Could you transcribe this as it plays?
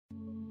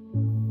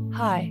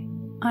Hi,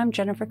 I'm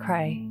Jennifer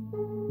Cray.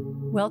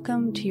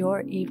 Welcome to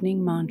your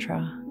evening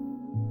mantra.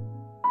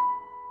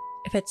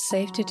 If it's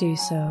safe to do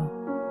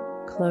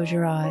so, close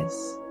your eyes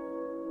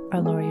or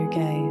lower your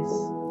gaze.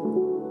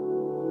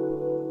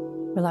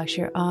 Relax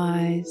your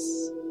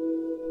eyes,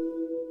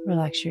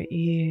 relax your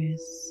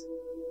ears,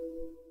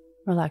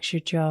 relax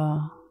your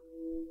jaw.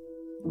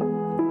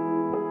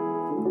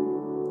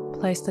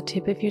 Place the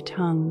tip of your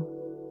tongue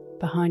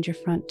behind your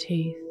front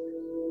teeth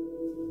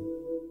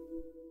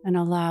and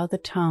allow the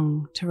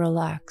tongue to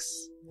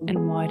relax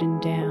and widen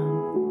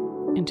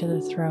down into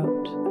the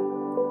throat.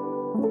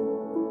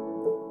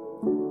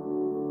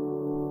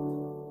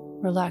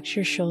 Relax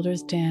your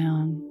shoulders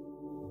down.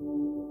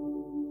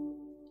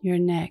 Your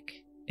neck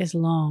is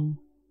long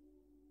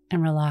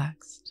and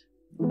relaxed.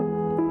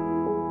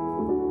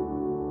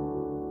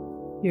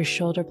 Your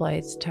shoulder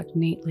blades tuck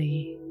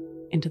neatly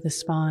into the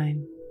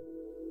spine,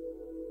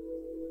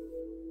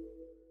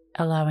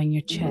 allowing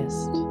your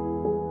chest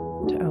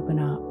to open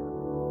up.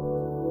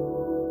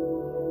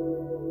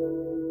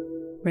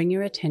 Bring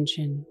your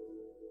attention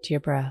to your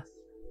breath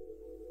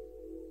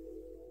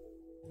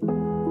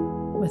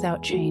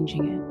without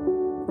changing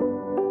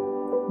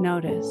it.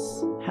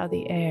 Notice how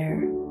the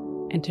air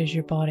enters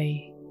your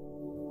body.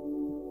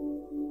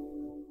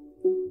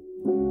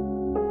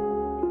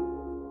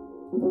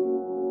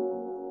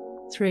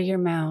 Through your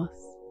mouth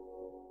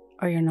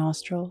or your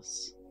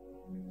nostrils.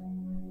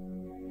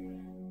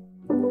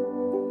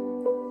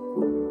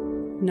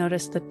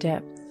 Notice the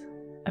depth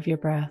of your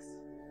breath,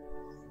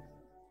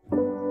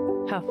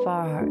 how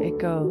far it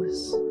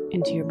goes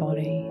into your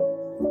body,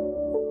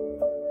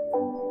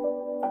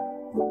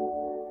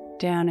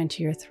 down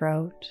into your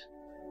throat,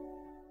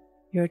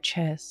 your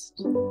chest,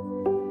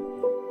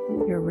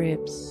 your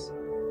ribs,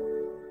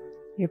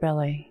 your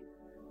belly.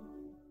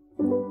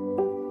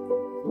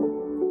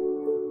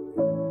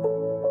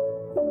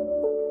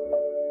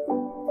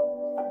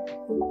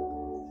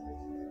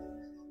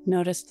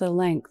 Notice the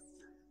length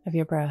of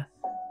your breath,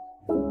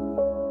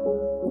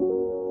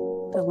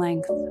 the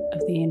length of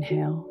the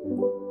inhale,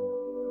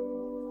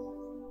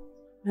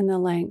 and the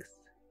length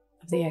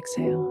of the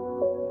exhale.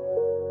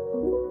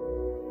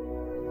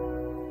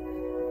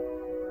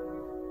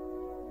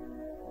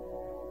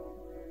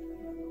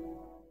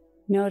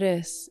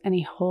 Notice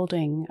any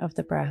holding of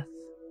the breath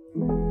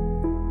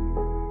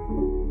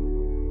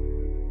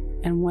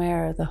and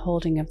where the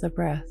holding of the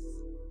breath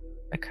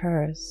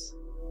occurs.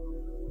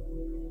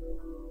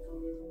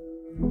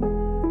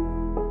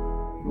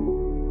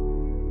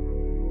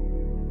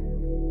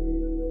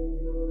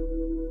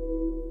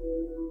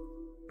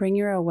 Bring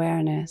your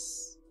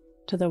awareness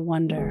to the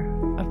wonder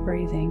of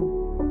breathing.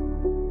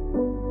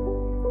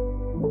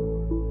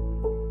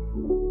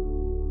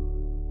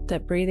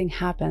 That breathing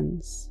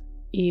happens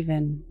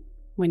even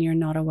when you're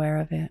not aware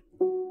of it.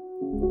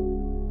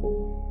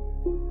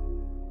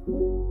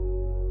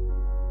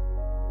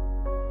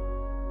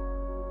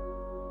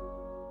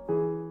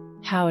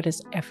 How it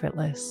is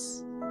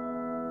effortless.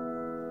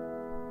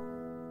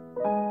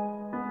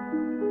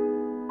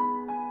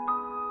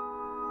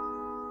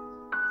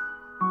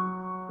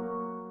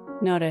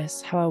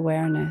 Notice how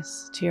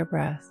awareness to your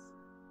breath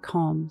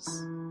calms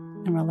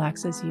and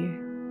relaxes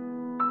you.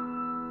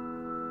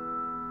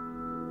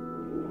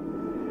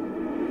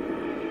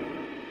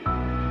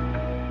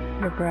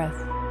 Your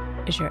breath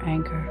is your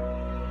anchor.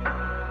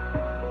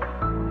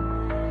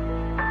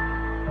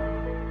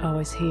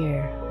 Always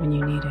here when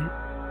you need it.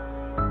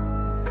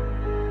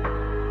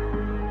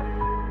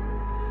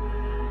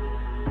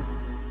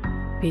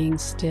 Being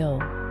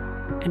still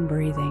and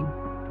breathing.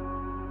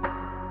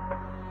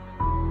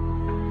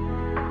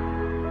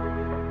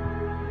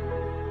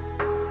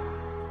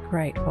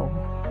 Grateful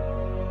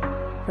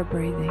for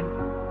breathing.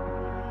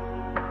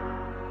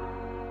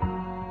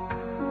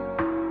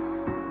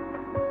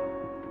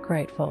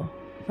 Grateful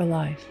for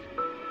life.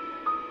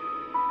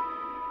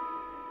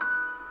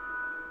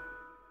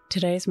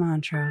 Today's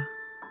mantra,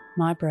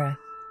 my breath,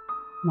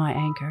 my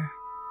anchor.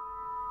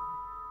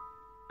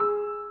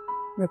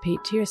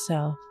 Repeat to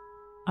yourself,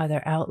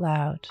 either out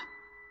loud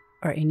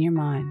or in your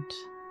mind.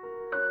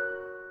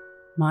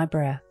 My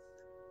breath,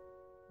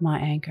 my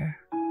anchor.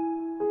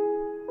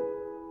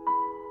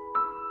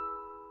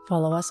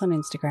 Follow us on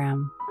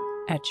Instagram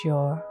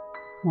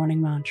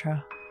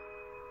 @YourMorningMantra.